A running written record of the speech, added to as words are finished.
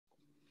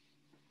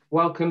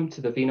Welcome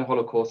to the Wiener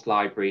Holocaust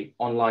Library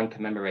online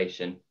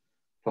commemoration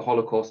for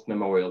Holocaust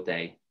Memorial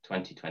Day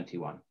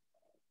 2021.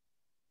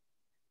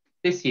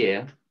 This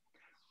year,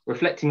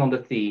 reflecting on the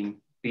theme,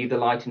 Be the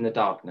Light in the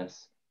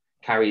Darkness,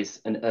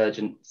 carries an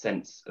urgent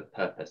sense of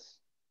purpose.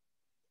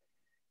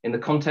 In the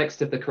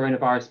context of the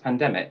coronavirus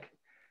pandemic,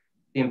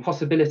 the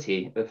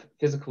impossibility of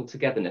physical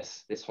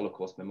togetherness this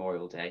Holocaust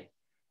Memorial Day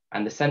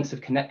and the sense of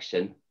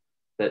connection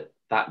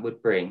that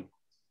would bring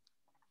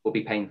will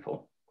be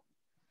painful.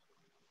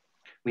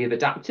 We have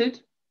adapted,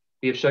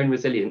 we have shown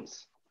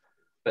resilience,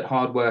 but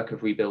hard work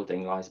of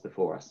rebuilding lies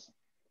before us.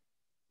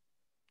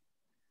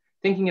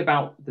 Thinking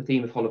about the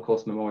theme of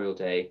Holocaust Memorial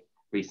Day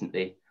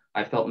recently,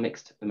 I've felt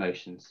mixed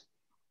emotions.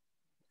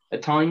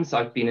 At times,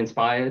 I've been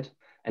inspired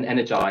and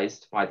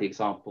energized by the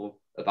example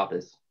of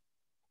others.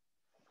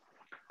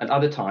 At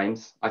other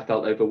times, I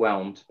felt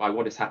overwhelmed by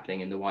what is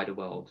happening in the wider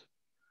world,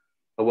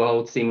 a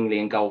world seemingly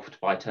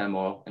engulfed by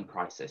turmoil and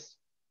crisis.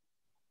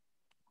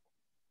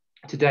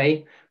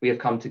 Today, we have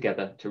come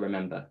together to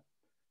remember,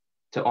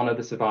 to honor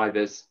the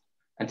survivors,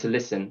 and to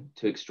listen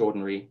to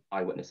extraordinary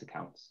eyewitness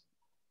accounts.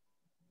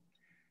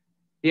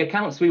 The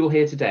accounts we will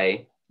hear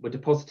today were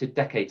deposited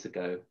decades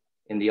ago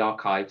in the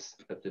archives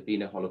of the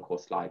Wiener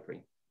Holocaust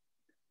Library,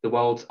 the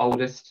world's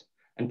oldest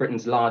and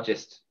Britain's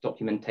largest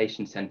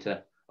documentation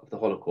centre of the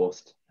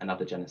Holocaust and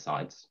other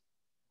genocides.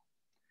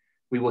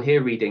 We will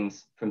hear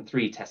readings from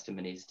 3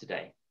 testimonies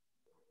today.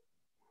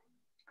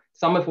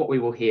 Some of what we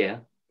will hear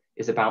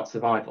is about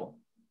survival.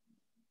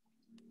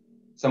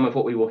 Some of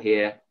what we will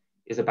hear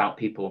is about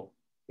people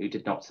who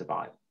did not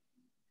survive.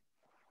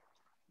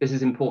 This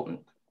is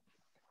important.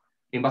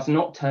 We must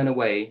not turn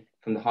away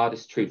from the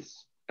hardest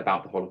truths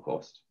about the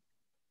Holocaust,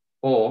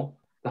 or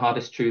the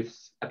hardest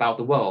truths about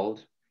the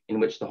world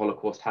in which the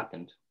Holocaust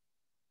happened.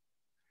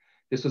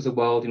 This was a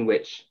world in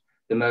which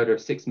the murder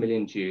of 6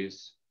 million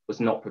Jews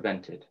was not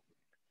prevented.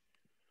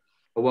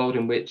 A world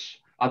in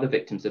which other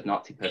victims of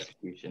Nazi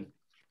persecution,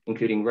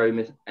 including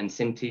Roma and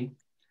Sinti,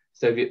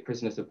 Soviet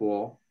prisoners of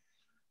war,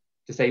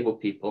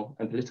 disabled people,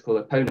 and political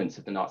opponents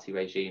of the Nazi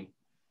regime,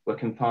 were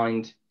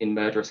confined in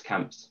murderous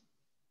camps.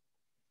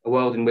 A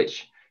world in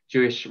which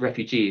Jewish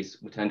refugees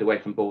were turned away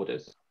from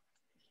borders,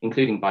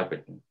 including by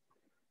Britain,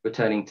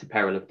 returning to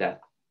peril of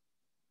death.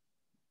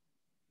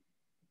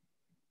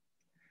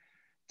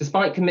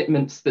 Despite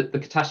commitments that the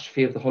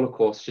catastrophe of the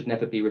Holocaust should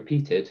never be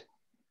repeated,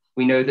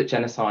 we know that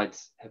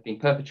genocides have been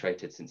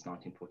perpetrated since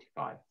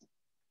 1945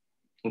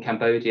 in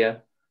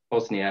Cambodia,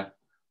 Bosnia,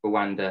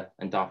 Rwanda,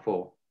 and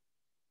Darfur.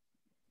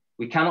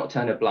 We cannot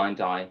turn a blind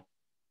eye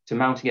to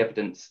mounting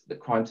evidence that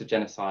crimes of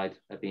genocide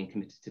are being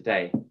committed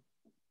today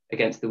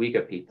against the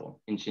Uyghur people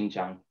in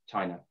Xinjiang,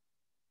 China.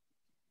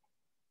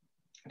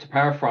 To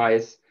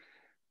paraphrase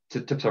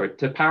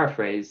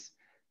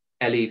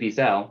Elie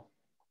Wiesel,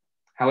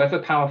 however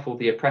powerful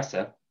the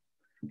oppressor,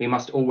 we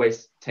must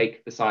always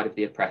take the side of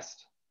the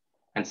oppressed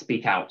and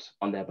speak out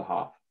on their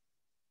behalf.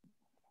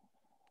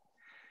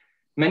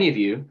 Many of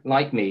you,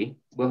 like me,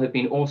 will have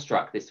been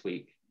awestruck this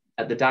week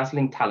at the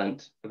dazzling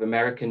talent of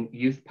American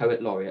Youth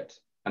Poet Laureate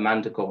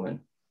Amanda Gorman.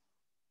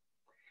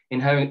 In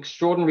her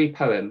extraordinary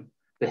poem,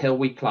 The Hill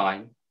We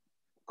Climb,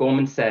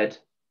 Gorman said,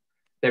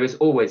 "There is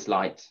always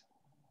light,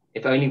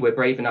 if only we're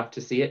brave enough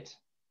to see it,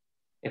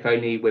 if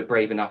only we're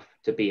brave enough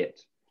to be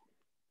it."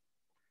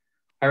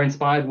 Her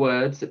inspired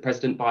words at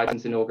President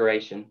Biden's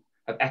inauguration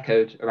have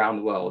echoed around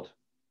the world,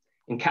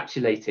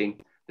 encapsulating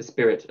the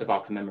spirit of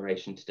our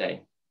commemoration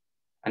today,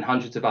 and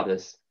hundreds of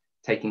others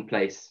taking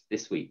place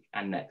this week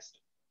and next.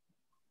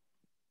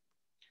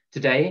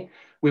 Today,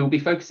 we will be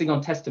focusing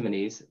on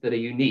testimonies that are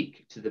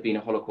unique to the Wiener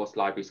Holocaust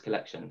Library's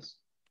collections.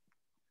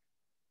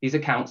 These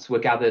accounts were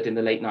gathered in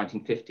the late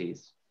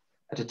 1950s,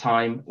 at a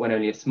time when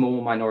only a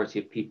small minority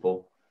of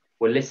people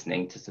were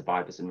listening to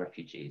survivors and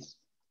refugees.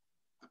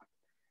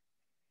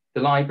 The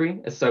library,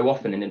 as so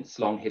often in its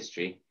long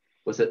history,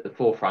 was at the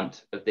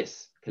forefront of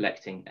this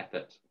collecting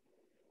effort.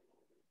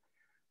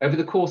 Over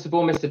the course of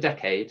almost a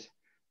decade,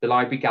 the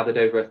library gathered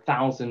over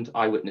 1,000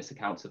 eyewitness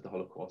accounts of the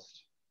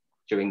Holocaust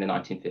during the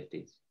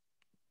 1950s.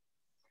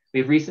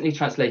 We have recently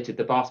translated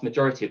the vast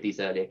majority of these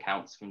early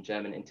accounts from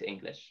German into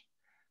English.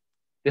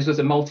 This was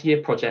a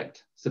multi-year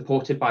project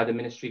supported by the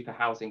Ministry for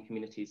Housing,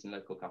 Communities and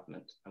Local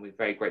Government, and we're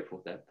very grateful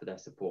for their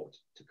support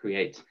to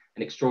create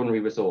an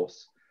extraordinary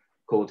resource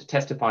called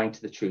Testifying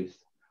to the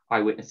Truth,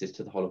 Eyewitnesses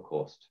to the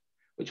Holocaust,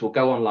 which will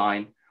go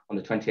online on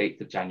the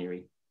 28th of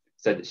January,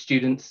 so that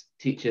students,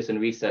 teachers and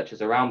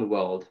researchers around the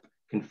world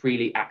can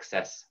freely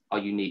access our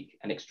unique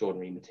and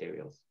extraordinary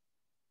materials.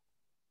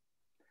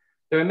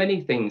 There are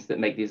many things that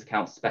make these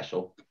accounts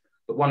special,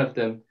 but one of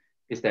them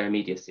is their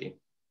immediacy.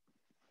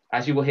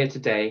 As you will hear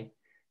today,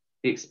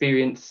 the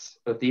experience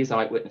of these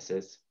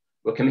eyewitnesses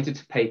were committed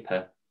to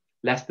paper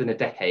less than a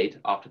decade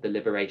after the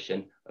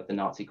liberation of the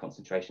Nazi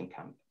concentration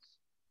camps.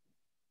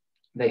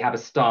 They have a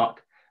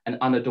stark and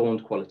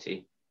unadorned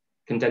quality,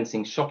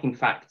 condensing shocking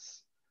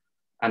facts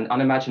and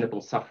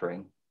unimaginable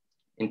suffering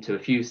into a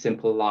few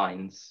simple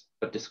lines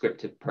of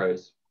descriptive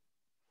prose.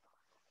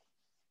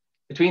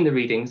 Between the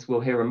readings, we'll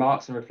hear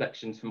remarks and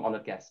reflections from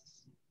honoured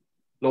guests.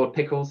 Lord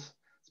Pickles,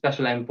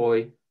 Special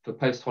Envoy for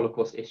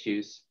Post-Holocaust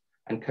Issues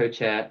and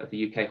co-chair of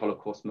the UK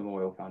Holocaust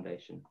Memorial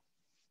Foundation.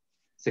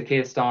 Sir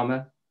Keir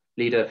Starmer,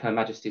 leader of Her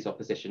Majesty's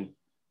opposition,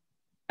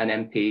 and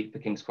MP for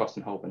King's Cross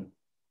and Holborn,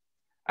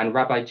 and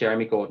Rabbi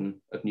Jeremy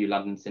Gordon of New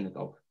London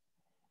Synagogue.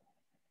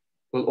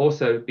 We'll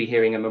also be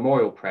hearing a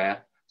memorial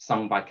prayer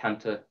sung by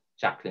Cantor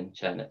Jacqueline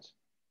Chernett.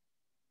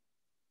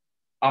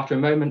 After a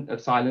moment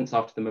of silence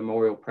after the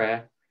memorial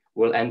prayer,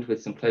 we'll end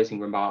with some closing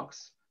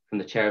remarks from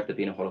the chair of the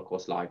Wiener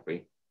Holocaust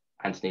Library,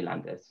 Anthony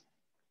Landes.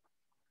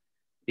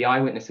 The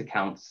eyewitness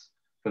accounts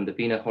from the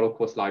Wiener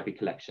Holocaust Library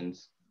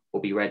collections will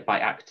be read by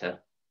actor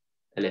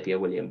Olivia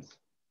Williams.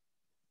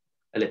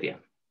 Olivia.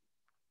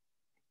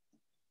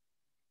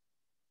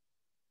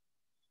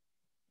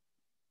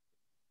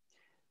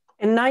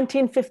 In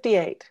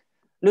 1958,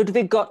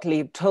 Ludwig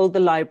Gottlieb told the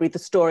library the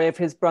story of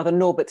his brother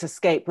Norbert's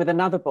escape with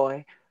another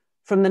boy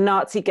from the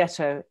Nazi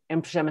ghetto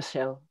in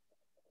Przemysl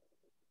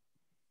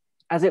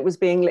as it was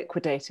being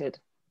liquidated,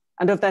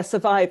 and of their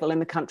survival in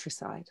the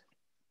countryside.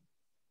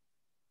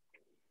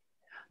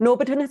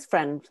 Norbert and his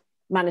friend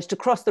managed to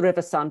cross the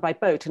River Sun by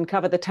boat and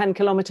cover the 10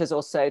 kilometers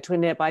or so to a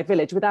nearby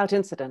village without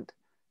incident.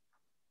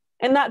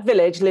 In that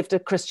village lived a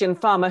Christian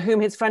farmer whom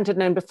his friend had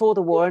known before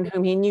the war and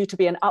whom he knew to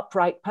be an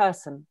upright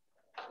person.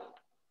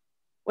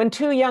 When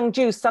two young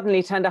Jews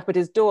suddenly turned up at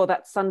his door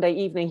that Sunday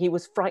evening, he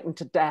was frightened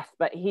to death,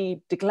 but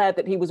he declared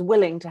that he was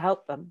willing to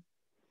help them.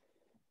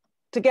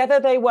 Together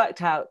they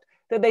worked out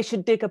that they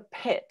should dig a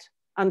pit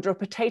under a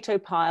potato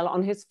pile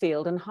on his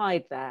field and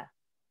hide there.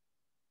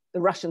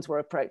 The Russians were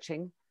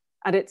approaching,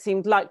 and it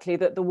seemed likely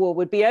that the war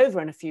would be over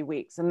in a few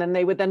weeks, and then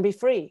they would then be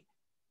free.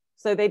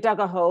 So they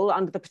dug a hole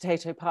under the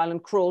potato pile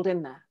and crawled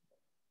in there.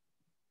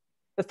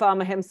 The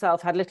farmer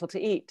himself had little to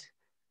eat.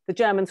 The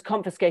Germans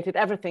confiscated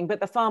everything, but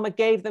the farmer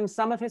gave them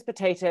some of his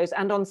potatoes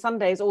and on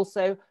Sundays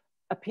also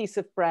a piece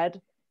of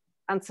bread,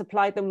 and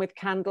supplied them with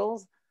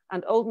candles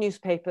and old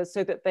newspapers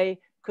so that they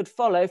could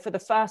follow for the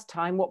first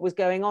time what was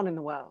going on in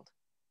the world.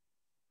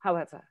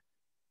 However,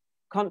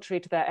 contrary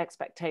to their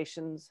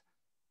expectations,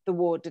 the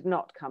war did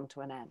not come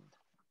to an end.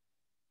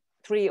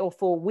 3 or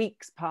 4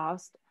 weeks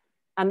passed,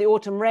 and the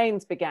autumn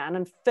rains began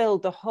and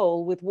filled the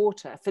hole with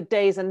water. For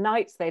days and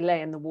nights they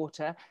lay in the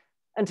water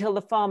until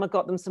the farmer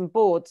got them some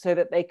boards so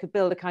that they could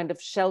build a kind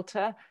of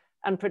shelter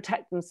and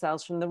protect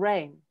themselves from the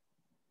rain.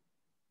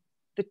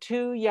 The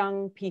two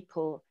young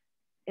people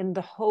in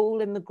the hole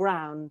in the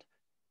ground,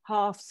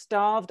 half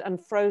starved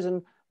and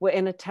frozen, were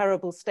in a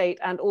terrible state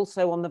and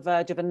also on the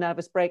verge of a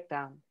nervous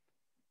breakdown.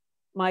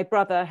 My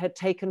brother had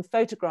taken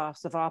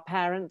photographs of our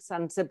parents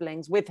and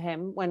siblings with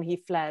him when he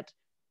fled,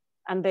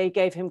 and they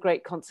gave him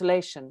great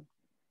consolation.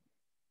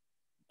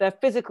 Their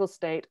physical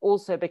state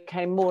also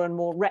became more and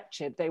more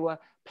wretched. They were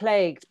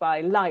plagued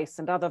by lice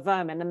and other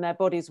vermin, and their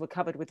bodies were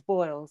covered with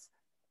boils.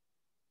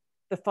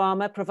 The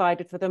farmer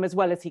provided for them as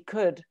well as he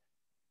could,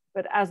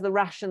 but as the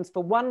rations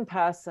for one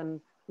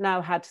person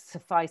now had to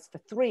suffice for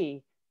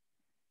 3,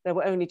 there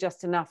were only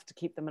just enough to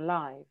keep them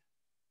alive.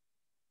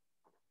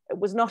 It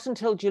was not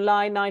until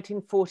July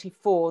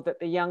 1944 that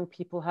the young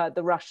people heard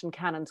the Russian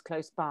cannons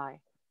close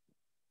by.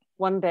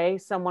 One day,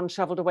 someone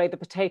shoveled away the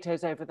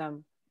potatoes over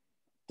them,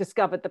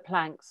 discovered the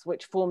planks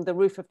which formed the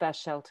roof of their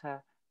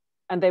shelter,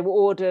 and they were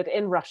ordered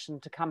in Russian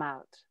to come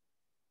out.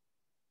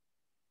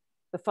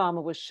 The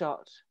farmer was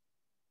shot.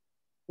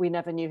 We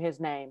never knew his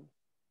name,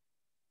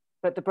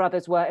 but the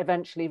brothers were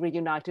eventually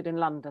reunited in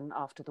London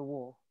after the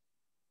war.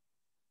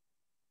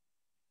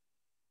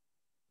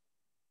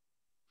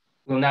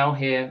 We'll now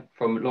hear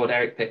from Lord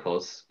Eric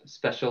Pickles,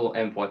 Special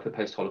Envoy for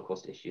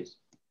Post-Holocaust Issues.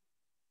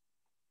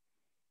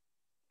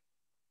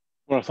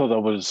 Well, I thought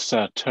that was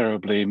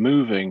terribly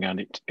moving,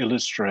 and it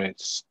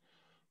illustrates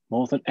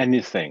more than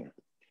anything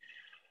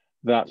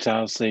that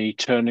as the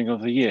turning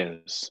of the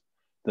years,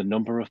 the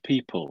number of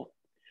people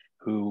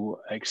who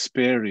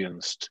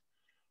experienced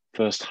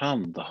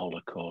firsthand the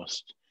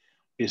Holocaust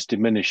is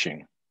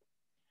diminishing.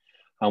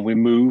 And we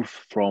move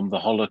from the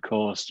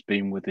Holocaust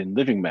being within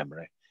living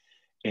memory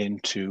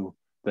into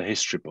the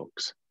history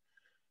books.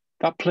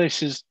 That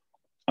places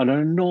an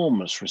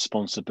enormous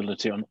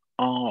responsibility on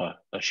our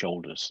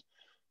shoulders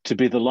to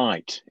be the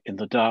light in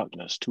the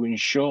darkness, to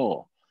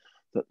ensure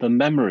that the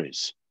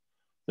memories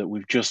that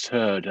we've just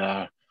heard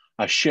are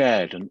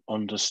shared and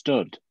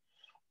understood,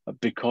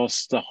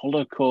 because the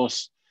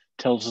Holocaust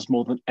tells us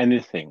more than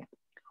anything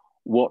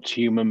what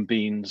human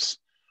beings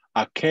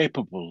are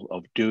capable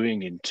of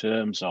doing in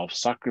terms of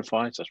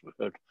sacrifice, as we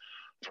heard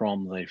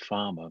from the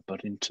farmer,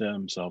 but in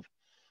terms of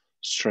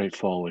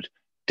straightforward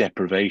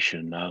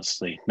deprivation, as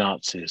the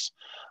Nazis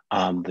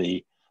and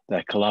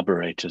their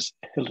collaborators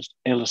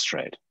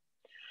illustrate.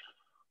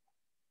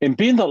 In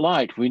being the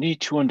light, we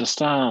need to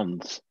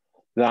understand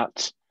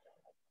that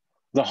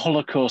the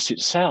Holocaust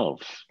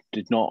itself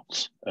did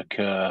not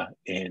occur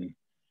in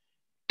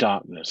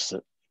darkness.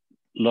 That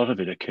a lot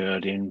of it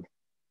occurred in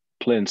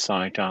plain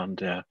sight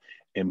and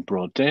in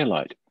broad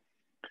daylight.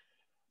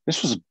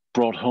 This was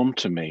brought home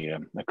to me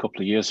a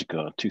couple of years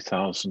ago,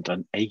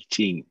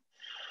 2018.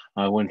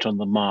 I went on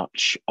the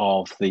March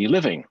of the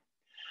Living,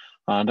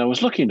 And I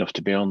was lucky enough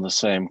to be on the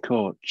same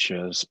coach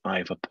as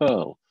Ivor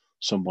Pearl,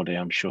 somebody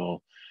I'm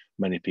sure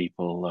many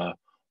people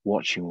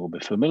watching will be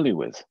familiar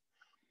with.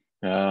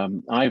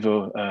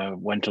 Ivor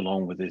went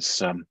along with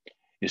his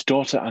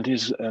daughter and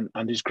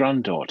his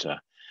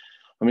granddaughter.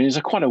 I mean, he's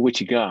quite a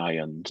witty guy,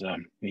 and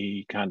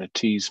he kind of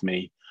teased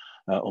me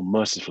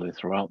unmercifully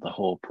throughout the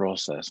whole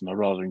process, and I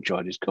rather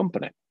enjoyed his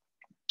company.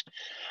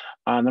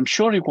 And I'm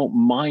sure he won't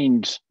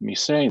mind me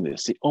saying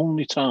this. The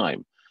only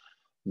time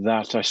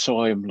that I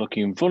saw him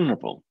looking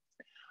vulnerable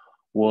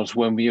was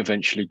when we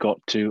eventually got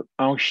to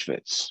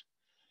Auschwitz.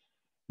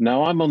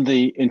 Now, I'm on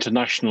the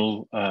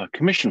International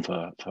Commission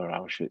for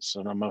Auschwitz,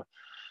 and I'm a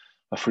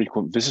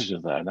frequent visitor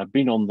there. And I've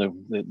been on the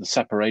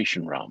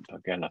separation ramp.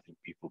 Again, I think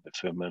people will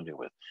be familiar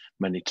with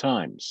many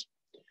times.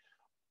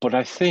 But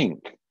I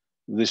think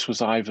this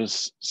was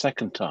Ivor's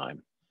second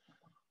time.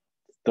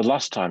 The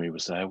last time he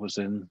was there was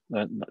in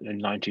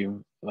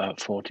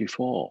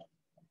 1944.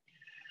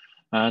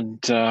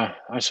 And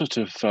I sort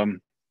of,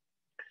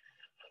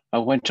 I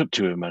went up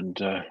to him and,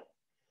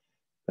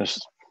 as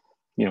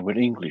you know, with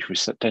English, we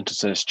tend to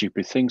say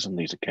stupid things on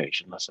these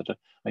occasions. I said,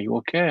 "Are you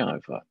okay,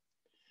 Ivor?"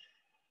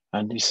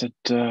 And he said,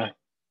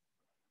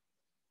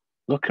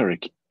 "Look,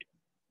 Eric,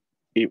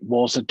 it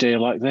was a day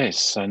like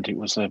this, and it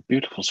was a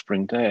beautiful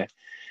spring day."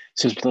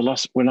 He says,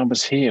 when I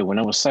was here, when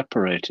I was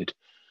separated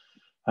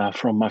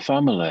from my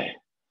family,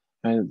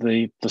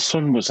 the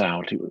sun was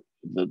out,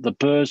 the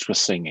birds were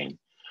singing,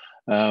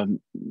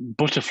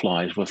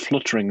 butterflies were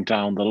fluttering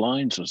down the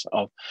lines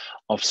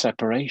of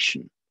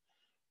separation.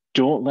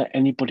 Don't let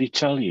anybody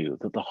tell you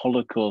that the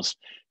Holocaust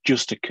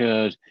just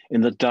occurred in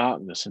the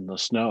darkness, in the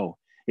snow.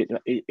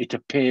 It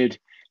appeared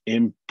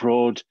in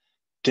broad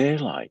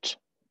daylight.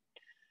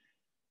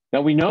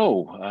 Now we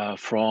know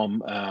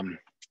from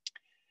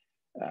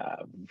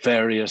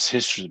various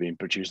histories being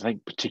produced, I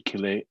think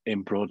particularly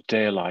in broad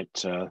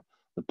daylight, the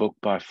book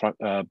by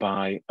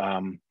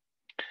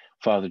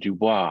Father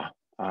Dubois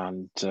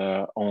and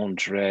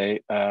André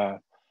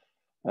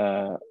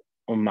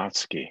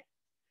Umatsky,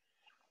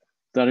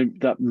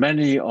 that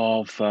many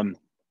of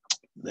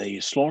the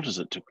slaughters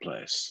that took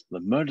place, the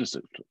murders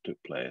that took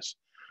place,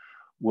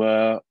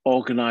 were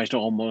organized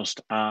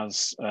almost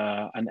as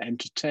an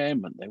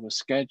entertainment. They were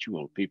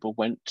scheduled. People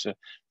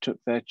took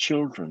their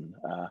children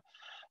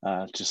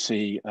to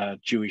see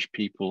Jewish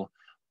people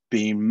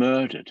being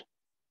murdered.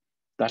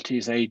 That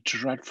is a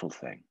dreadful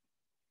thing.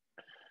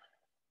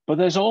 But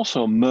there's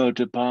also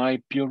murder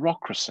by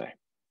bureaucracy,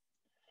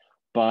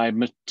 by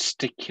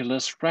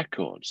meticulous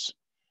records.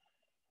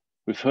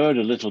 We've heard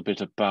a little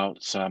bit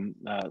about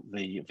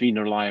the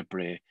Wiener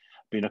Library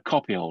being a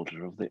copy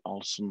holder of the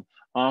Olsen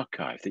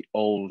archive, the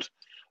old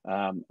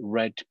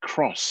Red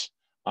Cross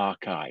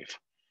archive.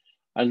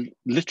 And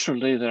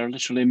there are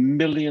literally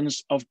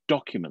millions of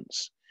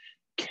documents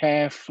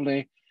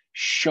carefully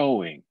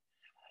showing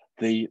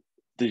the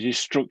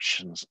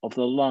destructions of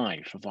the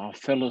life of our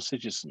fellow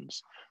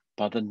citizens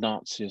by the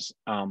Nazis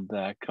and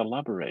their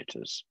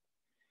collaborators.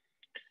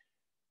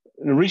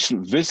 In a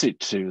recent visit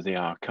to the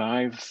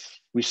archive,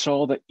 we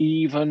saw that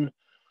even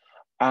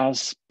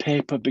as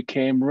paper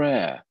became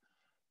rare,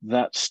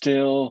 that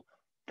still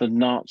the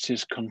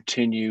Nazis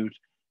continued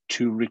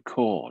to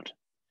record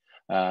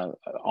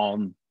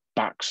on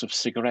backs of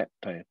cigarette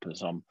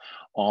papers,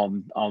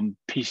 on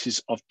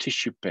pieces of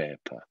tissue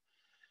paper.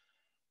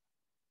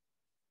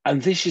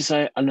 And this is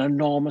an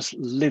enormous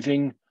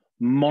living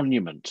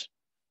monument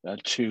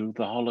to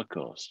the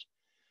Holocaust.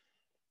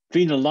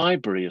 Wiener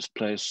Library has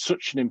played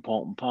such an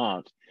important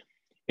part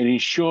in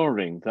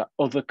ensuring that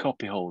other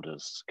copy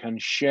holders can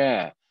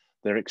share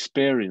their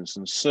experience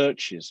and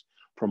searches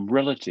from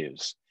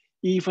relatives,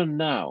 even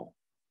now,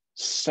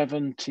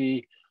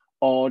 70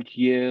 odd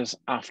years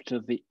after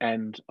the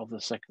end of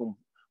the Second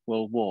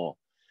World War.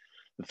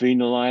 The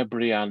Wiener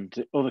Library and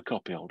the other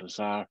copy holders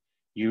are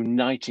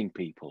uniting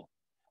people,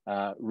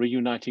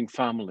 reuniting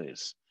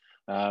families,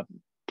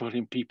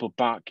 putting people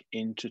back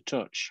into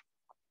touch.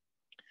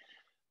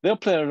 They'll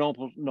play an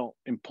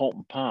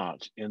important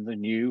part in the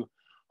new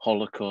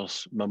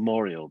Holocaust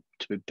Memorial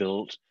to be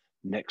built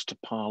next to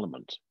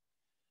Parliament.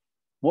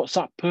 What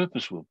that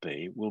purpose will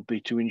be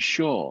to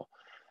ensure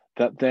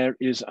that there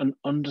is an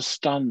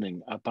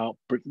understanding about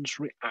Britain's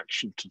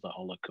reaction to the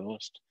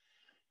Holocaust,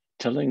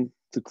 telling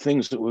the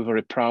things that we're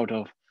very proud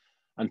of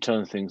and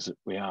telling things that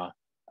we are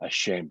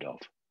ashamed of.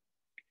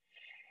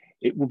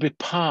 It will be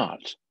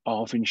part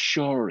of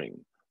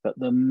ensuring that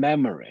the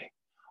memory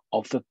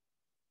of the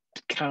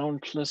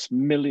countless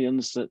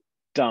millions that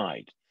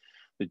died,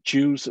 the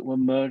Jews that were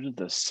murdered,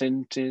 the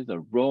Sinti, the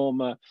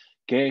Roma,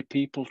 gay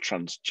people,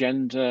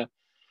 transgender,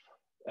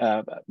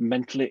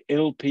 mentally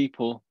ill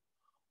people,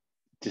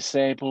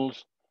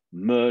 disabled,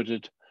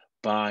 murdered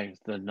by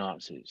the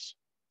Nazis.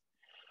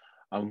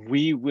 And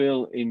we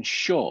will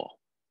ensure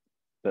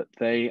that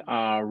they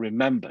are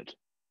remembered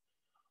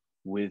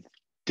with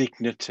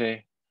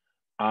dignity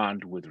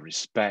and with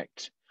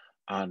respect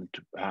and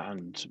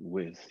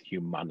with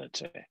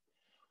humanity.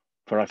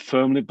 For I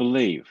firmly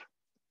believe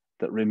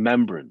that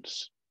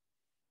remembrance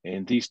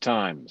in these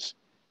times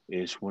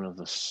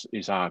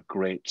is our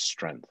great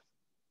strength.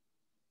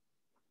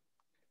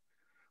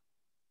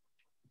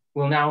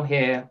 We'll now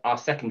hear our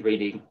second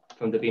reading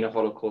from the Wiener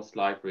Holocaust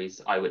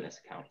Library's eyewitness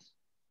accounts.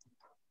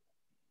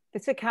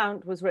 This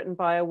account was written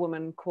by a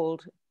woman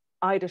called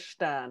Ida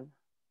Stern,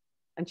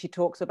 and she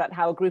talks about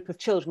how a group of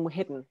children were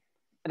hidden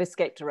and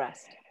escaped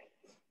arrest.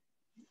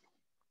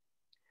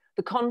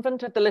 The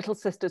convent of the Little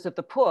Sisters of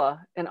the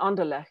Poor in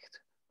Anderlecht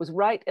was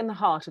right in the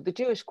heart of the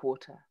Jewish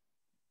quarter.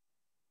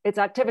 Its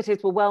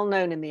activities were well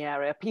known in the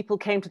area. People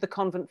came to the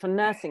convent for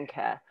nursing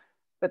care,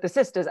 but the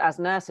sisters, as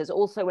nurses,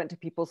 also went to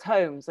people's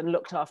homes and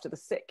looked after the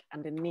sick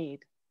and in need.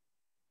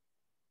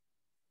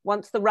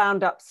 Once the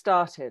roundup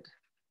started,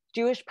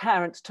 Jewish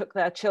parents took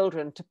their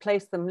children to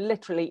place them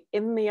literally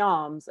in the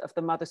arms of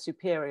the Mother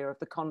Superior of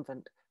the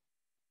convent.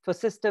 For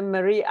Sister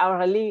Marie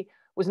Aurelie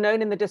was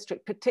known in the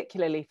district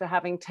particularly for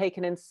having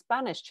taken in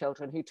Spanish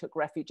children who took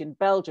refuge in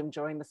Belgium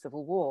during the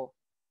Civil War.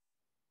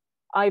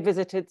 I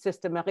visited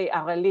Sister Marie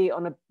Aurelie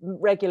on a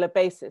regular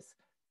basis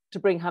to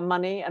bring her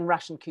money and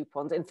ration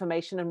coupons,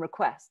 information and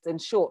requests, in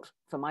short,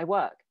 for my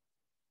work.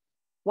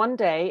 One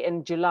day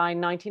in July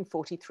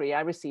 1943,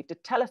 I received a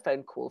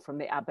telephone call from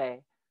the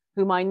Abbé,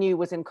 whom I knew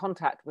was in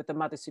contact with the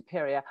Mother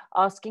Superior,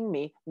 asking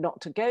me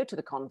not to go to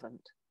the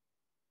convent.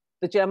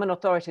 The German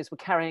authorities were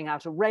carrying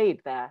out a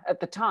raid there. At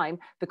the time,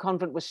 the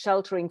convent was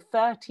sheltering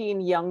 13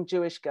 young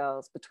Jewish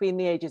girls between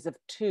the ages of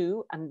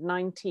 2 and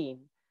 19,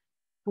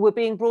 who were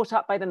being brought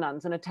up by the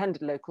nuns and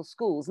attended local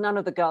schools. None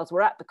of the girls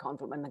were at the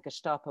convent when the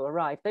Gestapo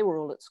arrived. They were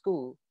all at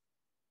school.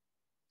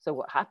 So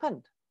what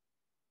happened?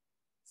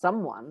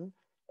 Someone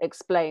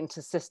explained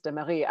to Sister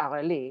Marie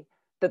Aurelie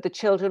that the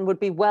children would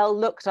be well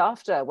looked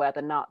after where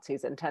the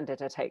Nazis intended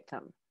to take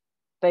them.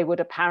 They would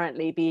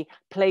apparently be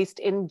placed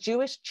in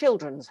Jewish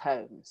children's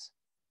homes.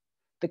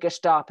 The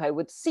Gestapo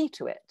would see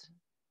to it,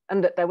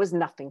 and that there was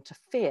nothing to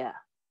fear.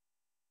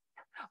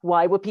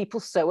 Why were people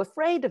so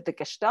afraid of the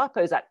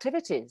Gestapo's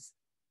activities?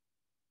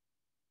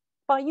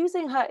 By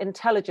using her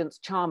intelligence,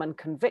 charm, and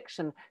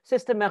conviction,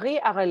 Sister Marie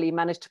Aurelie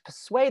managed to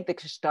persuade the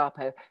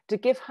Gestapo to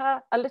give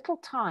her a little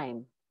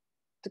time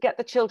to get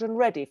the children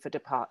ready for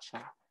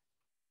departure.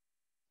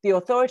 The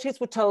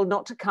authorities were told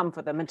not to come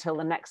for them until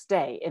the next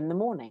day in the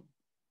morning.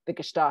 The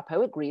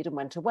Gestapo agreed and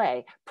went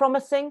away,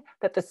 promising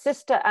that the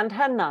sister and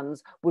her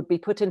nuns would be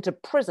put into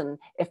prison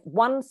if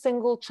one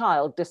single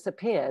child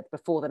disappeared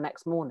before the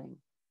next morning.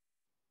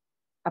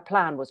 A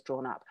plan was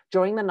drawn up.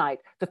 During the night,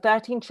 the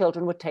 13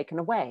 children were taken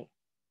away.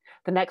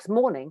 The next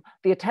morning,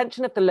 the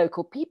attention of the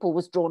local people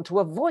was drawn to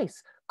a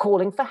voice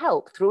calling for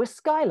help through a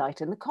skylight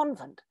in the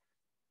convent.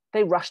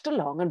 They rushed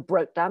along and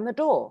broke down the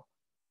door.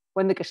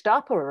 When the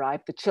Gestapo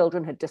arrived, the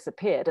children had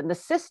disappeared and the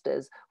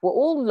sisters were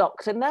all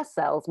locked in their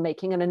cells,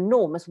 making an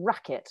enormous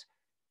racket.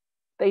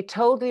 They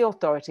told the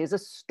authorities a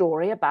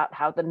story about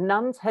how the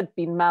nuns had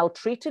been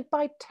maltreated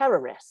by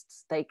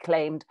terrorists. They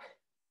claimed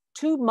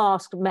 2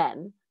 masked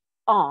men,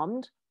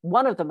 armed,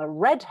 one of them a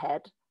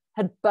redhead,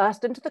 had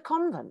burst into the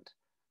convent.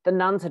 The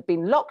nuns had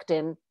been locked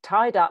in,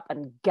 tied up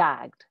and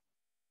gagged.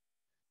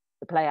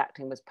 The play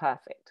acting was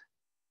perfect.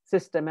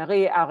 Sister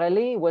Marie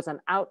Aurelie was an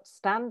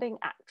outstanding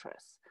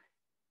actress.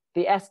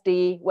 The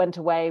SD went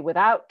away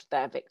without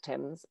their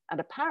victims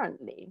and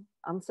apparently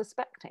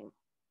unsuspecting.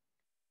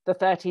 The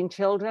 13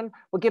 children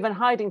were given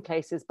hiding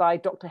places by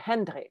Dr.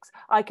 Hendricks.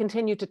 I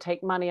continued to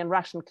take money and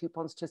ration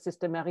coupons to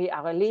Sister Marie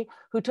Aurelie,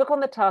 who took on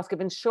the task of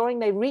ensuring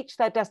they reached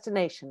their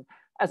destination,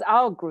 as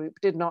our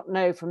group did not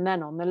know from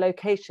then on the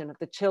location of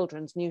the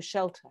children's new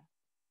shelter.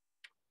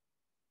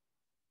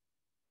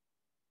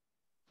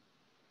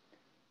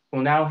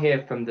 We'll now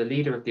hear from the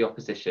leader of the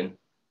opposition,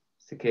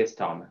 Sir Keir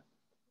Starmer.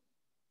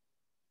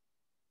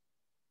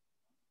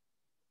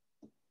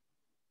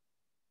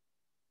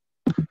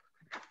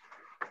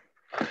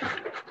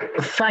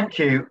 Thank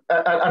you.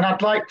 And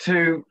I'd like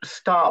to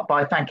start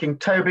by thanking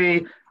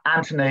Toby,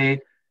 Anthony,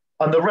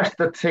 and the rest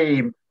of the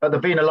team at the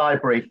Wiener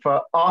Library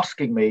for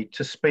asking me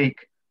to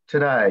speak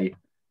today.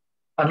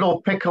 And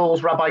Lord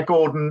Pickles, Rabbi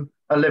Gordon,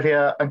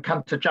 Olivia, and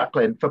Cantor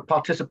Jacqueline for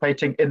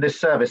participating in this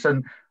service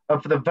and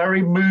for the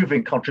very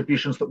moving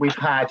contributions that we've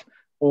had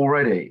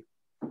already.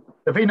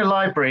 The Wiener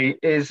Library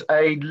is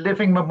a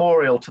living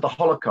memorial to the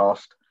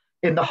Holocaust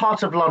in the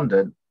heart of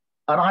London,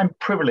 and I'm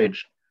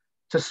privileged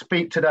to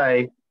speak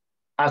today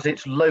as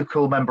its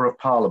local Member of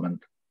Parliament.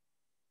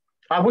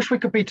 I wish we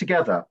could be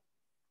together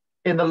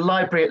in the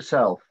library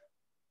itself,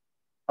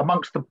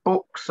 amongst the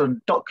books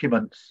and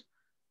documents,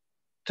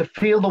 to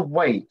feel the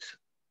weight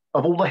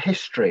of all the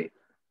history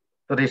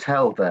that is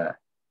held there,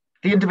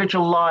 the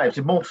individual lives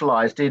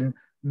immortalized in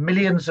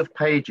millions of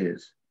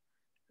pages,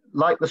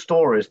 like the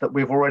stories that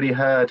we've already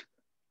heard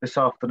this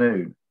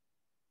afternoon.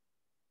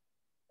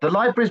 The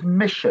library's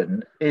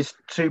mission is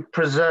to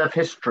preserve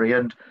history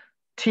and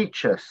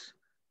teach us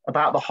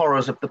about the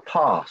horrors of the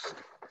past.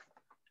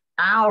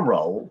 Our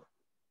role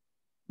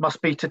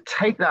must be to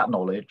take that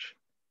knowledge,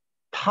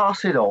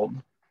 pass it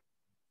on,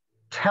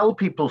 tell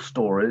people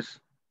stories,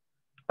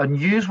 and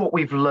use what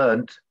we've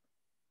learned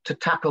to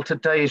tackle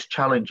today's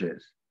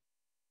challenges.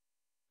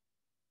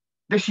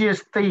 This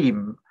year's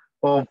theme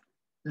of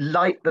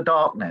light the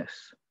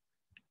darkness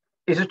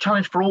is a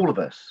challenge for all of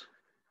us.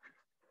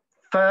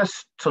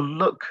 First, to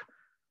look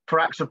for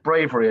acts of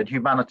bravery and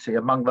humanity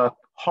among the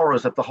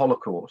horrors of the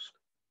Holocaust.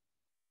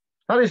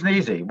 That isn't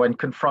easy when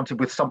confronted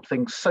with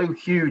something so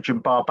huge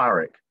and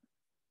barbaric.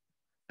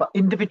 But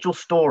individual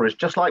stories,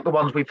 just like the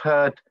ones we've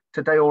heard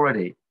today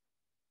already,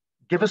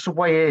 give us a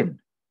way in.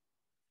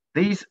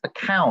 These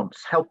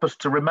accounts help us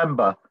to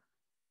remember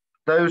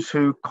those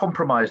who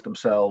compromised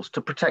themselves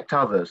to protect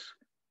others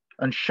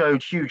and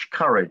showed huge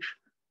courage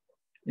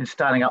in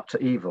standing up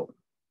to evil.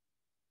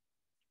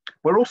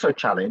 We're also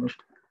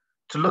challenged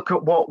to look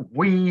at what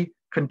we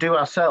can do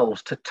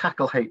ourselves to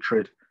tackle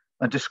hatred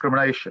and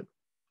discrimination.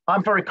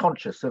 I'm very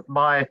conscious of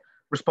my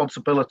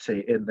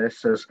responsibility in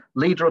this as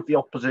leader of the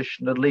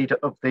opposition and leader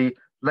of the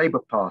Labour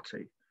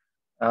Party,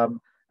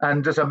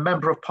 and as a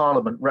member of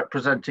Parliament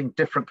representing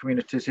different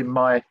communities in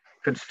my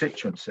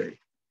constituency.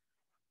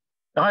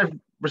 I've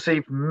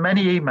received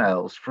many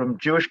emails from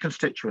Jewish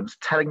constituents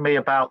telling me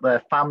about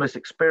their family's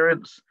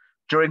experience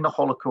during the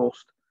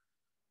Holocaust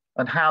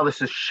and how this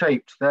has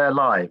shaped their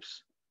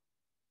lives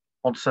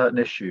on certain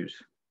issues.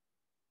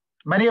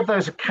 Many of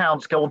those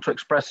accounts go on to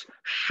express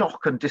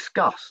shock and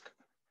disgust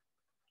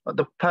at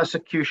the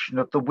persecution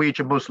of the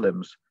Uyghur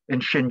Muslims in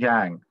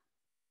Xinjiang.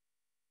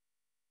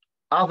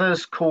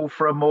 Others call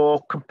for a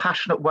more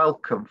compassionate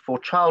welcome for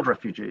child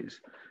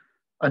refugees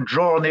and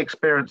draw on the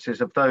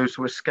experiences of those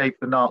who escaped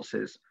the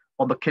Nazis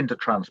on the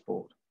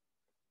Kindertransport.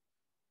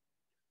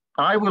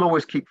 I will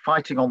always keep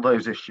fighting on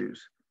those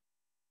issues,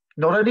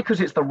 not only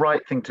because it's the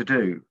right thing to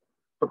do,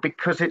 but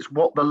because it's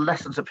what the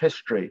lessons of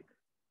history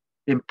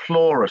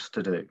implore us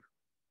to do.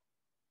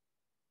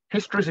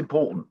 History is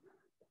important.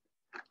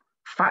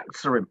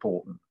 Facts are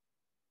important.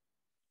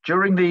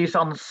 During these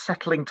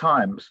unsettling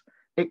times,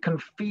 it can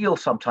feel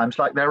sometimes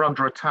like they're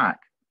under attack.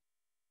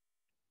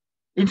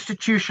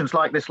 Institutions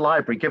like this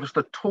library give us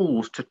the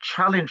tools to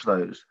challenge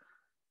those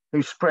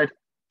who spread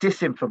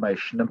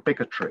disinformation and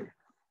bigotry,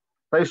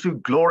 those who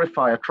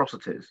glorify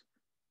atrocities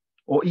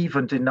or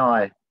even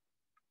deny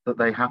that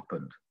they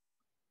happened.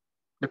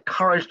 The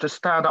courage to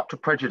stand up to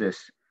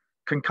prejudice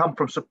can come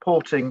from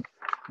supporting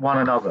one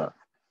another.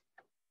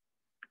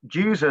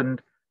 Jews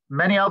and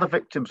many other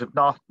victims of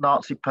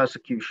Nazi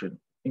persecution,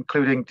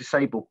 including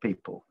disabled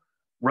people,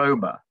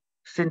 Roma,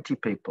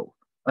 Sinti people,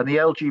 and the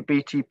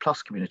LGBT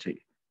plus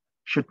community,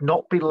 should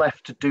not be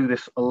left to do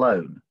this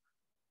alone.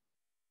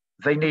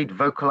 They need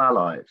vocal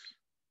allies.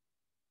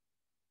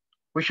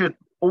 We should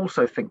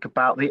also think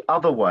about the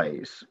other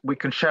ways we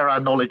can share our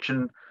knowledge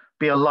and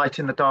be a light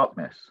in the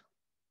darkness.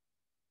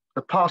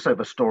 The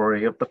Passover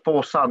story of the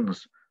 4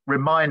 sons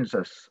reminds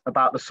us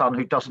about the son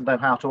who doesn't know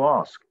how to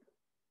ask.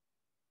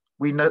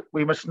 We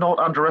must not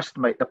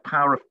underestimate the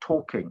power of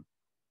talking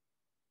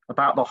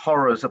about the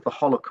horrors of the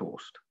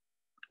Holocaust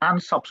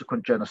and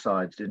subsequent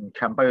genocides in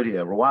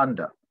Cambodia,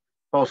 Rwanda,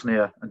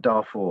 Bosnia, and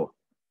Darfur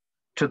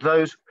to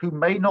those who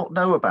may not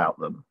know about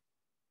them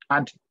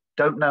and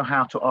don't know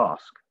how to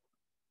ask,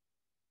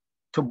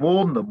 to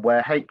warn them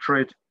where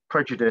hatred,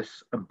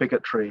 prejudice, and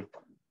bigotry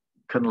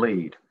can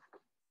lead.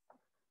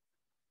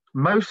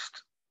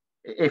 Most,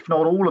 if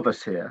not all of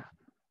us here,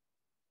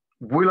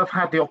 will have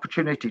had the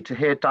opportunity to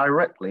hear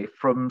directly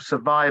from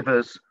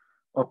survivors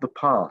of the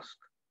past.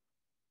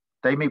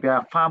 They may be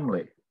our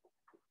family,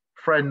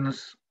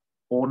 friends,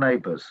 or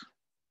neighbours.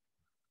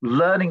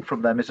 Learning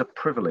from them is a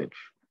privilege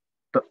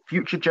that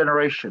future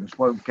generations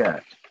won't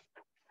get.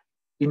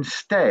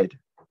 Instead,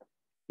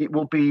 it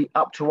will be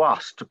up to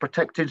us to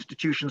protect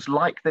institutions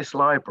like this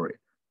library,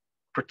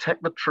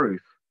 protect the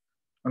truth,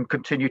 and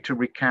continue to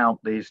recount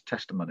these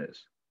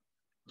testimonies.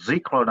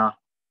 Zikrona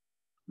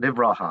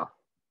Livraha.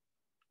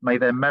 May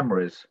their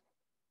memories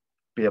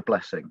be a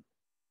blessing.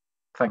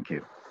 Thank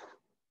you.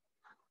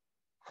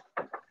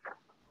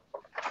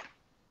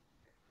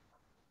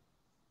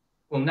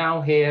 We'll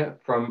now hear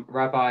from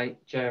Rabbi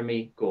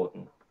Jeremy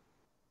Gordon.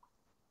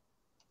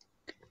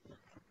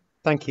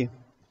 Thank you.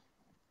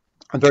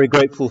 I'm very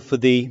grateful for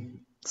the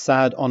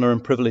sad honour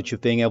and privilege of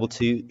being able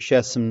to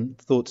share some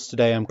thoughts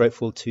today. I'm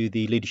grateful to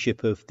the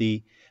leadership of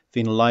the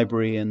Wiener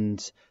Library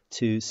and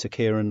to Sir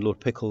Keir and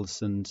Lord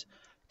Pickles and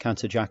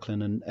Counter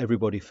Jacqueline and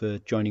everybody for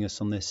joining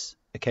us on this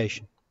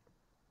occasion.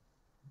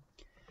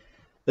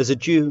 As a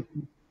Jew,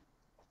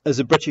 as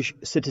a British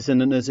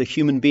citizen and as a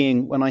human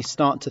being, when I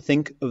start to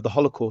think of the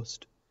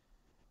Holocaust,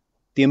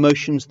 the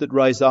emotions that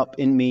rise up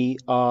in me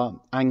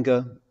are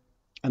anger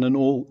and an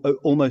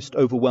almost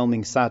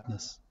overwhelming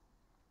sadness.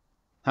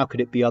 How could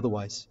it be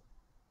otherwise?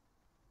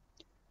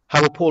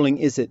 How appalling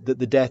is it that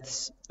the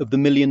deaths of the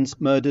millions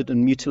murdered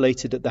and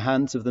mutilated at the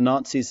hands of the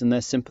Nazis and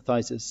their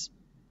sympathizers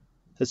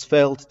has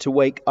failed to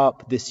wake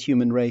up this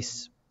human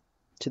race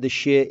to the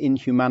sheer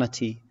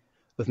inhumanity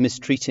of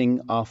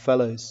mistreating our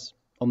fellows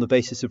on the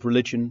basis of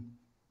religion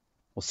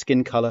or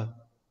skin color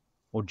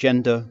or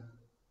gender,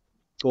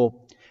 or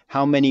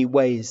how many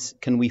ways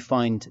can we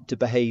find to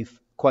behave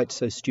quite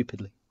so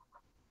stupidly?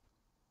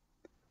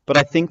 But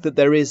I think that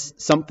there is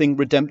something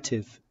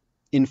redemptive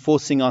in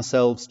forcing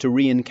ourselves to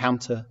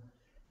re-encounter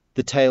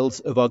the tales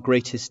of our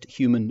greatest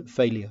human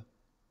failure.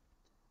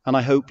 and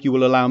I hope you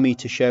will allow me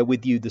to share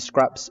with you the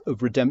scraps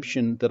of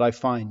redemption that I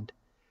find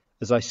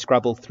as I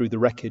scrabble through the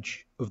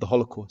wreckage of the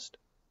Holocaust.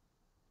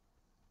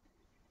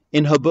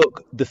 In her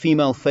book, The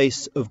Female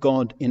Face of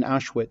God in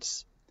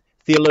Auschwitz,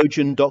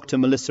 theologian Dr.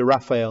 Melissa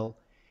Raphael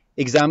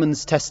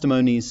examines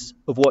testimonies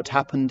of what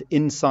happened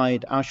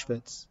inside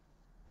Auschwitz.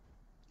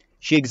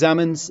 She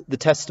examines the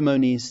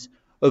testimonies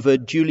of a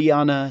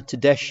Juliana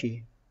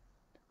Tedeschi,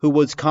 who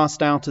was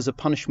cast out as a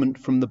punishment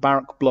from the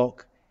barrack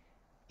block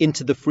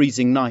into the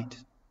freezing night,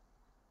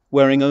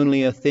 wearing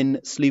only a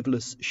thin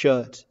sleeveless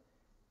shirt,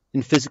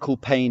 in physical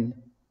pain,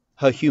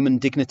 her human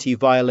dignity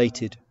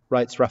violated,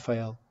 writes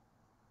Raphael.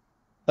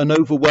 An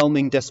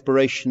overwhelming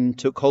desperation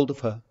took hold of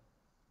her.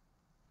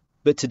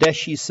 But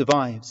Tedeschi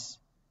survives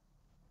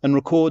and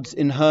records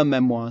in her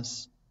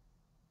memoirs,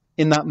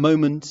 "In that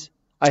moment,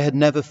 I had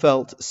never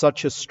felt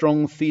such a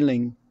strong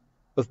feeling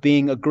of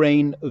being a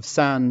grain of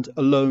sand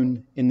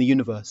alone in the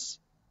universe."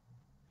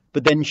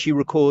 But then she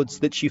records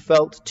that she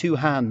felt two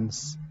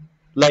hands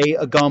lay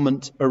a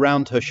garment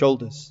around her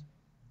shoulders.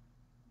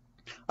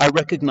 "I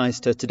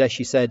recognized her,"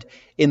 Tedeschi said,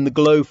 "in the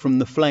glow from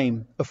the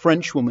flame, a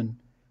French woman,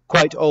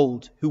 quite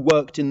old, who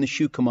worked in the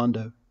shoe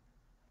commando,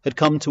 had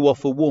come to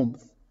offer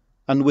warmth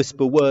and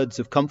whisper words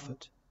of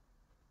comfort."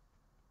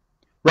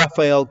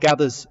 Raphael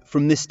gathers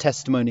from this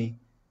testimony,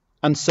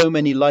 and so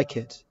many like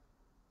it,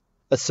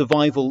 a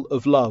survival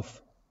of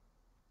love,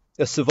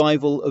 a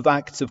survival of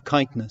acts of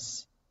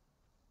kindness,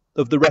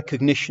 of the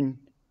recognition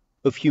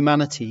of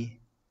humanity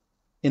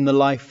in the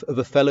life of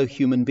a fellow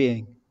human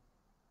being,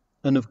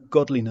 and of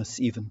godliness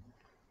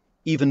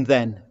even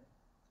then,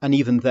 and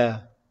even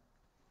there.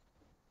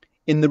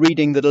 In the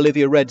reading that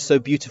Olivia read so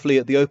beautifully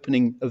at the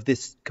opening of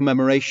this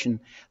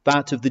commemoration,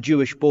 that of the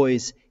Jewish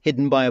boys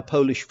hidden by a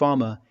Polish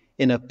farmer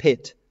in a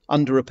pit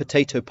under a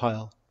potato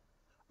pile,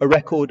 a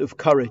record of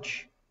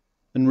courage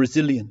and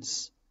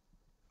resilience,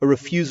 a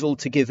refusal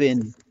to give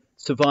in,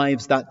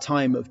 survives that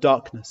time of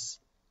darkness.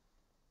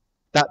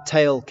 That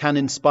tale can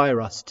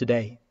inspire us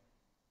today.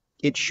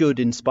 It should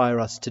inspire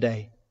us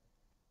today.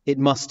 It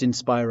must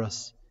inspire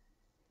us.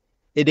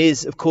 It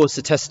is, of course,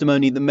 a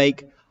testimony that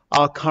make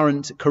our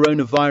current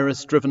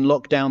coronavirus-driven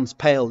lockdowns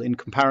pale in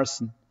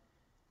comparison.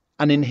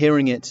 And in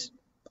hearing it,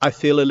 I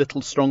feel a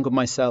little stronger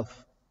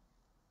myself,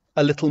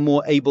 a little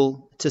more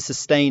able to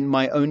sustain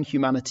my own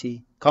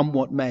humanity, come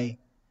what may,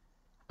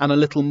 and a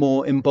little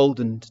more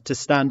emboldened to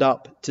stand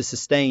up to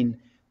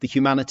sustain the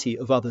humanity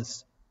of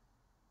others.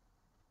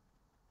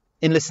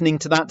 In listening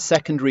to that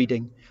second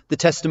reading, the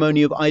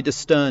testimony of Ida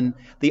Stern,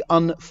 the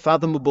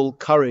unfathomable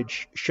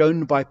courage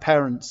shown by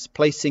parents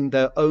placing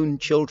their own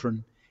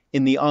children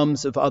in the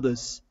arms of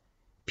others,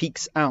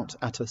 peeks out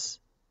at us.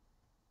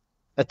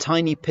 A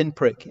tiny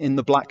pinprick in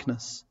the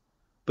blackness,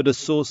 but a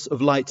source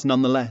of light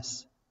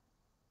nonetheless.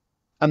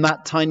 And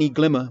that tiny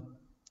glimmer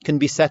can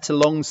be set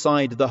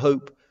alongside the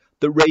hope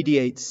that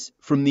radiates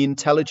from the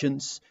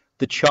intelligence,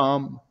 the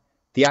charm,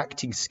 the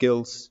acting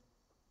skills,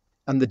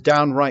 and the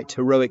downright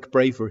heroic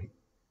bravery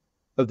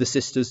of the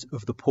Sisters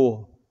of the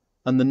Poor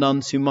and the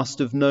nuns who must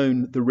have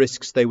known the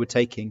risks they were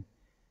taking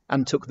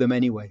and took them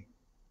anyway.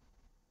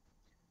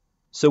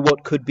 So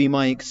what could be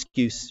my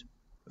excuse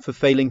for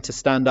failing to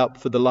stand up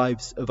for the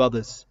lives of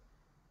others?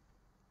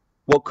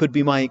 What could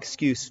be my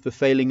excuse for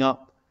failing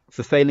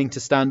to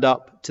stand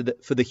up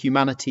for the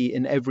humanity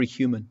in every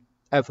human,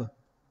 ever?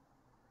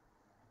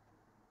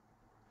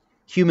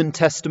 Human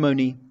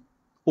testimony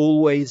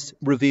always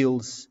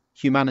reveals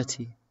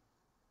humanity.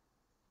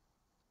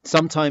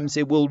 Sometimes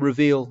it will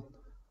reveal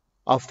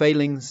our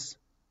failings,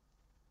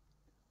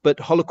 but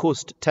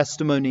Holocaust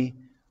testimony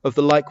of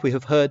the like we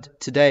have heard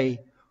today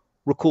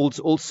records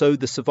also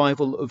the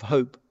survival of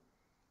hope,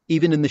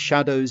 even in the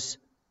shadows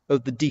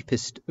of the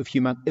deepest of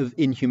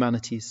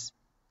inhumanities.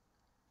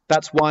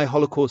 That's why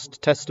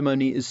Holocaust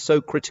testimony is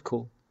so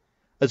critical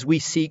as we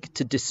seek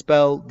to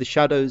dispel the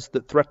shadows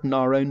that threaten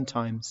our own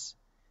times,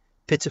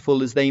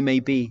 pitiful as they may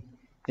be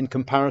in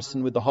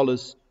comparison with the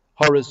horrors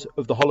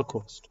of the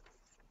Holocaust.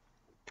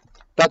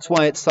 That's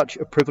why it's such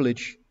a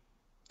privilege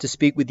to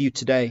speak with you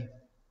today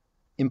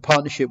in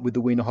partnership with the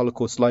Wiener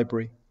Holocaust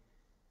Library,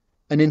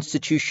 an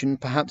institution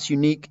perhaps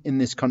unique in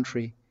this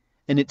country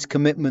in its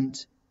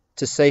commitment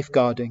to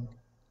safeguarding,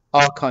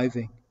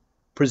 archiving,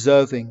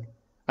 preserving,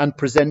 and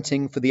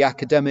presenting for the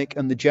academic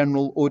and the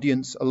general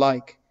audience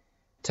alike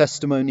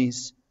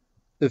testimonies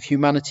of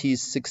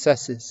humanity's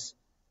successes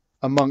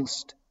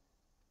amongst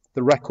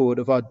the record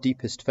of our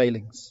deepest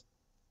failings.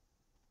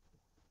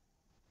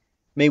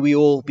 May we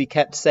all be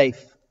kept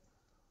safe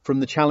from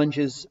the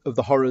challenges of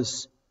the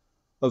horrors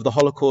of the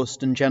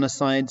Holocaust and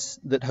genocides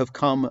that have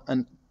come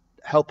and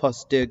help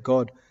us, dear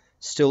God,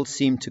 still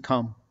seem to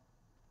come.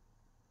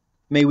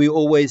 May we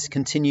always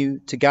continue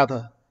to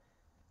gather,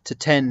 to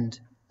tend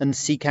and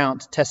seek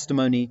out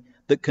testimony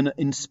that can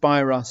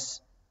inspire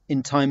us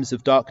in times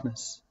of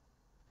darkness.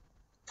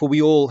 For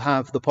we all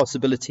have the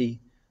possibility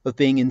of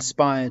being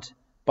inspired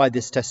by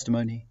this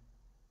testimony.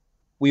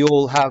 We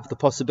all have the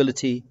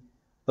possibility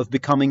of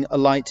becoming a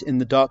light in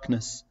the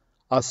darkness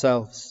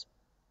ourselves.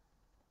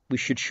 We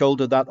should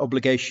shoulder that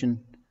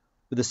obligation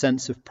with a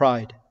sense of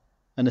pride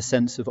and a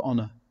sense of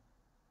honour.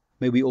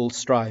 May we all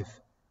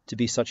strive to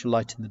be such a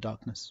light in the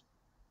darkness.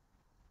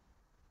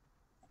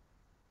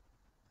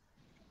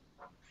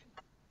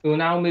 We will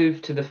now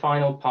move to the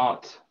final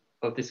part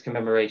of this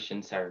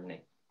commemoration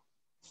ceremony.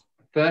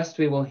 First,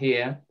 we will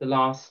hear the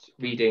last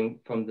reading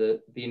from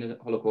the Wiener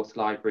Holocaust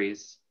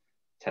Library's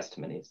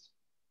testimonies.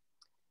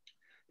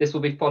 This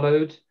will be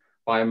followed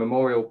by a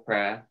memorial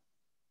prayer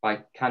by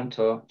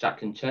Cantor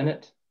Jacqueline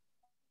Chernet.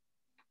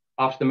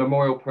 After the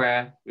memorial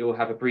prayer, we will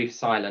have a brief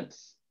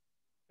silence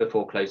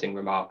before closing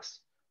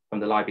remarks from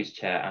the library's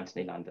chair,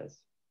 Anthony Landers.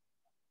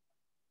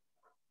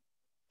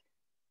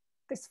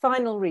 This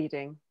final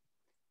reading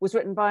was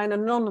written by an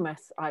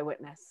anonymous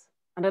eyewitness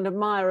and an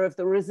admirer of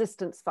the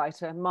resistance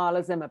fighter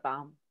Marla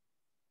Zimmerbaum.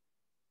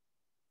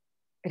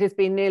 It has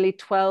been nearly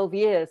 12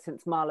 years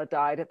since Marla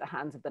died at the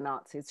hands of the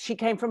Nazis. She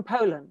came from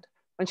Poland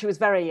when she was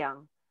very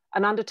young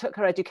and undertook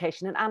her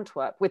education in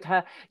Antwerp. With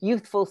her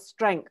youthful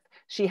strength,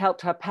 she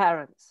helped her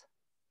parents,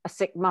 a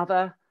sick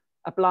mother,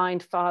 a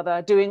blind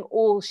father, doing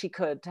all she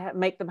could to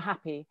make them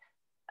happy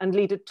and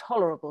lead a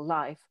tolerable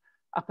life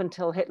up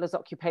until Hitler's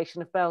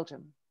occupation of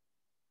Belgium.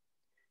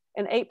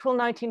 In April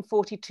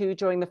 1942,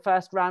 during the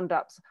first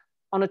roundups,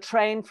 on a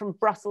train from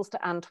Brussels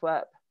to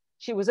Antwerp,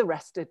 she was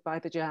arrested by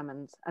the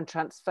Germans and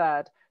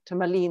transferred to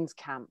Malines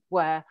camp,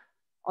 where,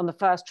 on the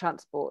first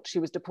transport, she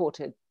was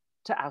deported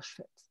to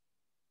Auschwitz.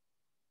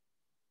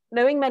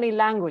 Knowing many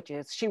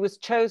languages, she was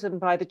chosen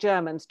by the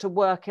Germans to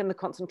work in the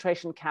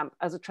concentration camp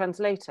as a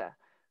translator.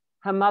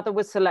 Her mother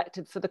was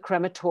selected for the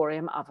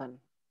crematorium oven.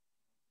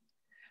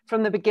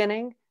 From the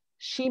beginning,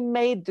 she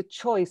made the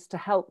choice to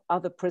help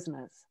other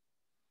prisoners.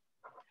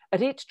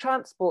 At each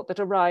transport that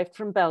arrived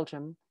from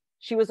Belgium,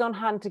 she was on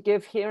hand to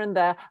give here and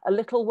there a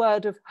little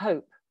word of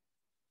hope,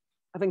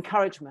 of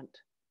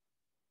encouragement.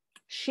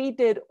 She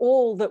did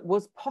all that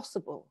was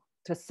possible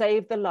to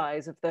save the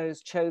lives of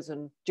those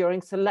chosen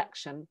during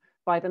selection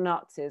by the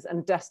Nazis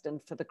and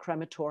destined for the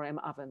crematorium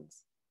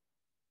ovens.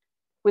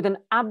 With an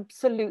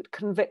absolute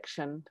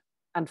conviction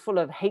and full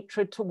of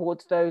hatred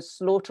towards those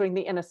slaughtering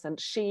the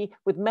innocent, she,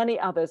 with many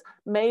others,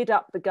 made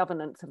up the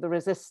governance of the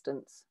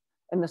resistance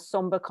in the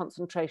somber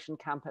concentration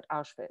camp at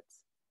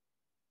Auschwitz.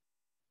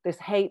 This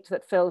hate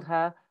that filled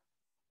her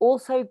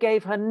also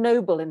gave her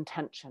noble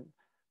intention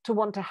to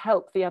want to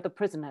help the other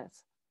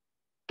prisoners,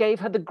 gave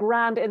her the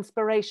grand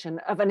inspiration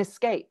of an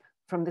escape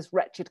from this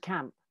wretched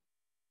camp.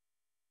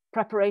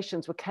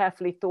 Preparations were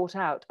carefully thought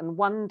out, and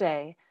one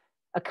day,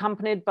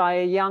 accompanied by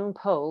a young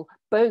Pole,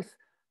 both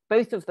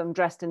of them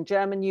dressed in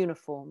German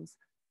uniforms,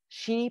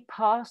 she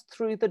passed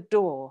through the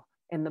door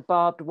in the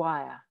barbed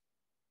wire.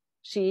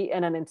 She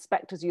in an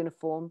inspector's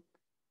uniform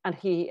and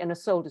he in a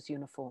soldier's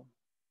uniform.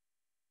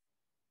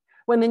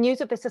 When the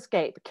news of this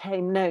escape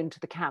became known to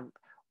the camp,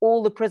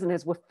 all the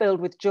prisoners were filled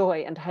with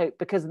joy and hope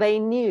because they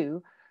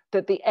knew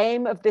that the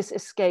aim of this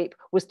escape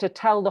was to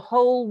tell the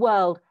whole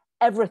world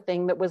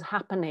everything that was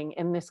happening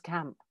in this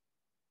camp.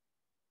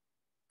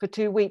 For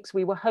 2 weeks,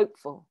 we were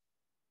hopeful.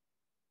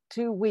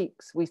 2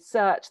 weeks, we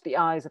searched the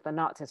eyes of the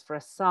Nazis for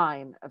a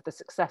sign of the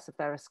success of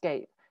their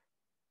escape.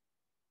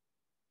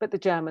 But the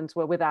Germans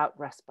were without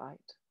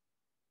respite.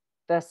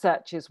 Their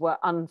searches were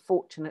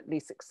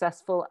unfortunately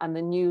successful, and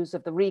the news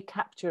of the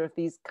recapture of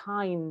these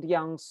kind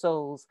young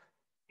souls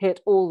hit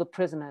all the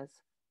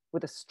prisoners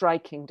with a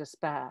striking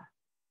despair.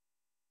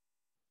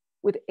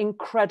 With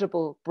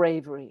incredible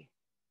bravery,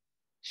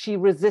 she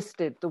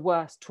resisted the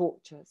worst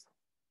tortures.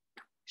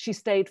 She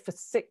stayed for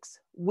 6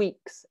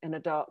 weeks in a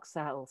dark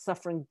cell,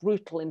 suffering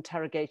brutal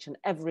interrogation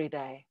every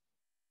day.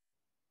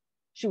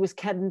 She was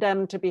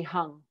condemned to be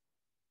hung.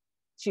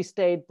 She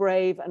stayed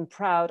brave and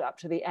proud up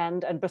to the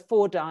end, and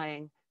before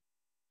dying,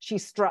 she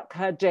struck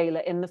her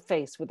jailer in the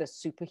face with a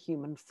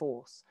superhuman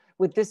force.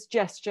 With this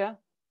gesture,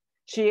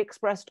 she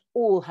expressed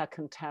all her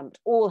contempt,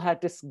 all her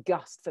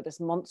disgust for this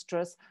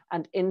monstrous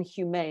and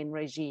inhumane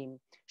regime.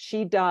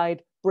 She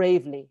died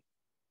bravely,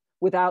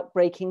 without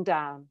breaking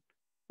down,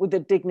 with the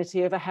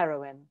dignity of a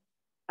heroine,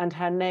 and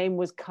her name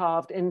was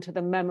carved into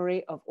the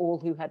memory of all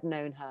who had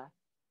known her.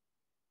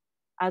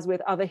 As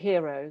with other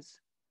heroes,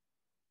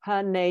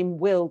 her name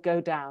will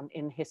go down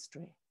in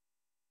history.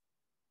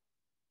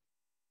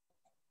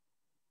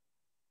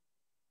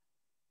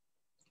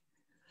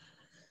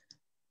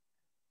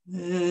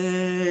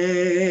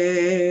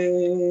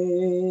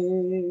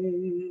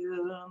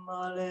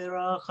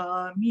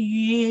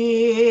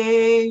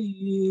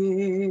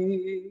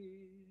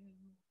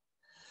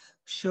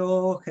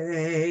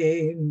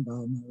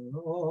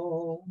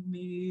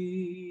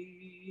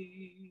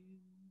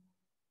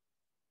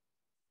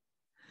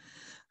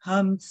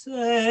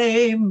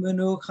 המצא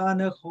מנוחה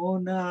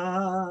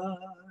נכונה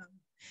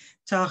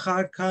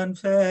תחת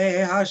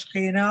כנפי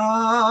השכינה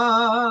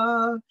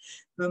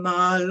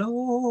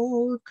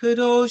במעלות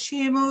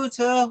קדושים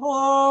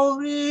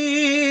וטהורים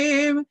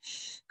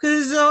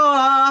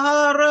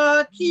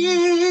כזוהר כי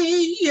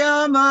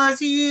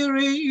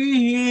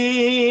מזהירים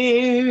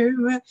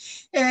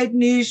את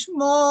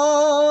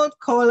נשמות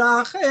כל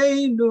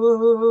אחינו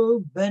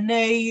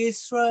בני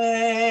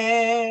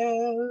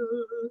ישראל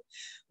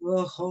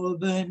וכל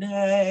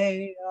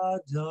בני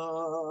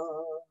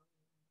אדם,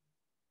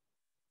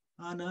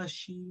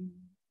 אנשים,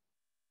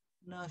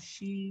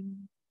 נשים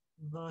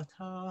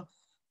וטף,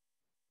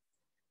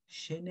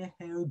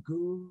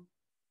 שנהרגו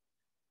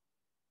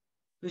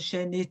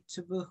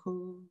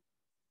ושנטבחו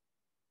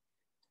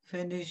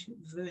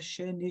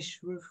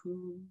ושנשרפו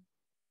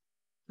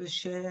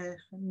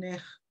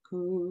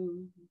ושנחקו.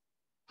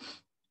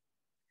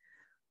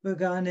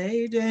 בגן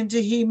עדן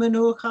תהי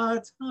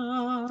מנוחתם,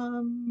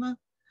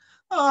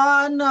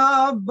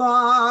 אנא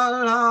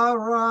בעל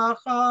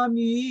הרחמים,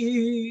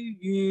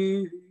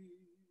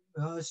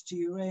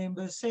 הסתירם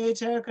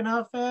בסתר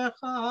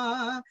כנפיך,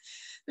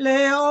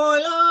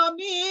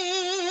 לעולמים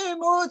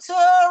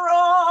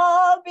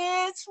וצרו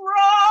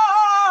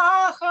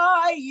בצרה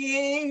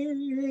חיים,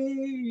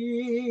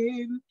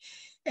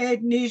 את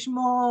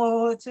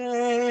נשמותיהם.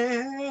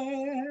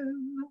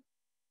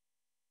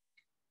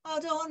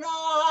 אדוני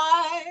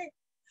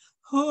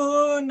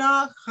הוא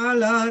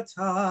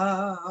נחלתם,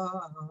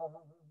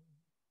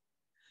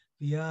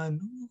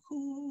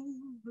 וינוחו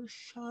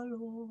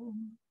בשלום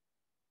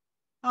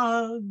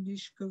על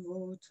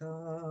משכבותם,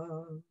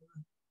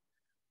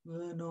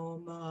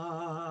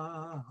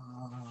 ונאמר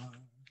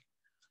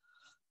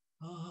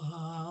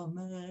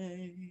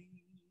Amen.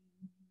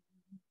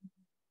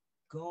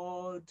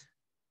 God,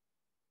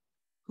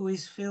 who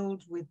is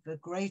filled with the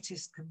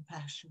greatest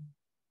compassion,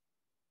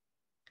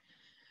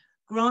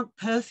 grant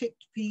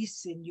perfect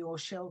peace in your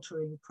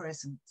sheltering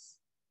presence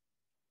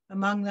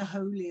among the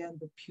holy and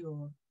the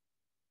pure,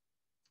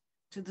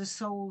 to the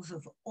souls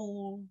of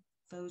all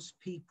those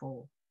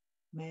people,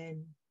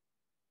 men,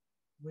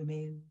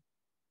 women,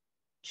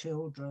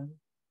 children,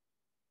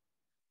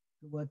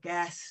 who were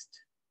gassed,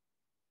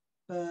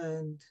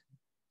 burned,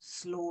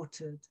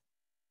 slaughtered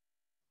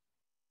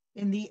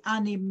in the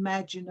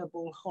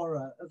unimaginable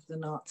horror of the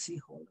Nazi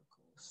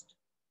Holocaust.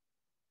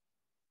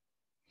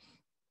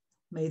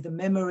 May the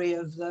memory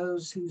of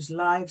those whose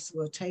lives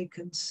were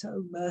taken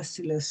so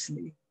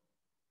mercilessly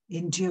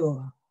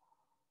endure,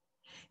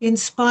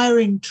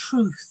 inspiring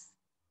truth,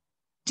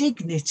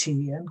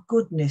 dignity, and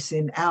goodness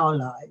in our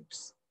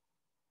lives.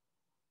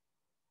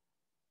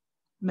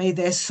 May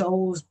their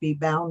souls be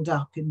bound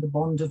up in the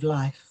bond of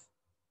life,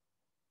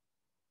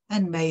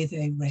 and may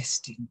they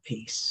rest in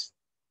peace.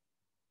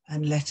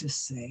 And let us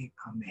say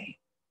Amen.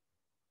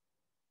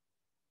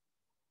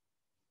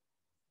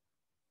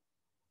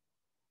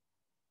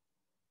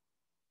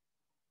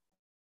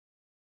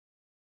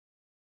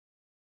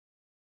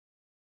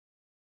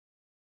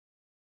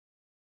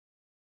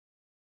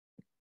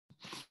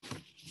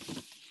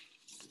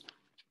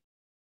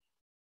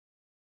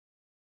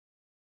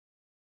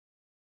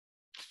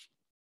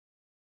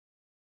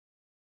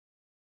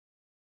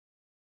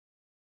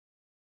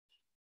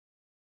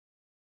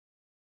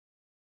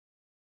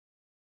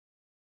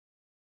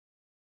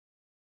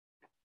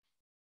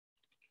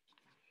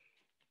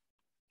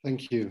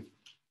 Thank you.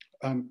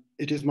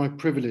 It is my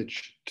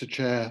privilege to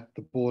chair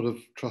the Board of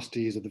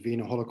Trustees of the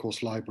Wiener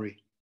Holocaust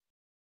Library.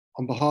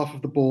 On behalf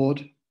of the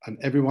board and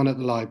everyone at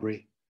the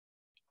library,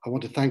 I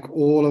want to thank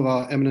all of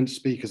our eminent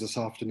speakers this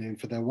afternoon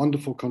for their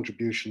wonderful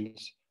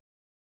contributions,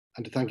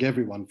 and to thank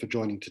everyone for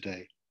joining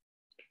today.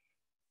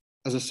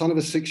 As a son of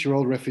a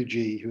 6-year-old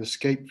refugee who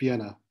escaped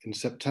Vienna in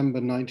September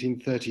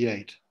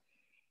 1938,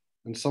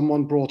 and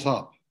someone brought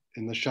up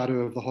in the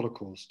shadow of the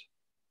Holocaust,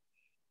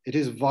 it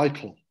is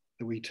vital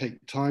that we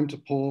take time to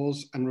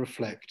pause and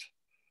reflect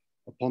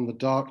upon the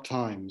dark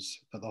times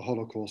that the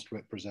Holocaust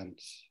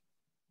represents,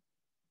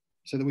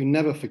 so that we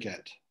never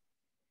forget,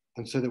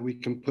 and so that we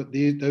can put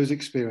those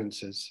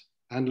experiences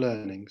and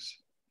learnings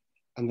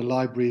and the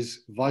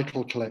library's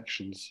vital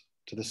collections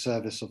to the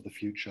service of the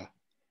future.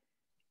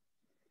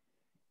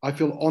 I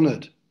feel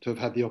honored to have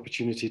had the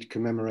opportunity to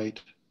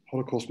commemorate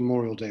Holocaust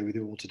Memorial Day with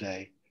you all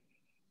today,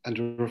 and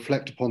to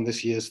reflect upon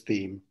this year's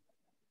theme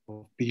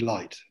of Be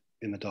Light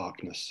in the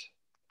Darkness.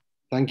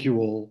 Thank you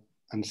all,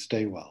 and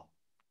stay well.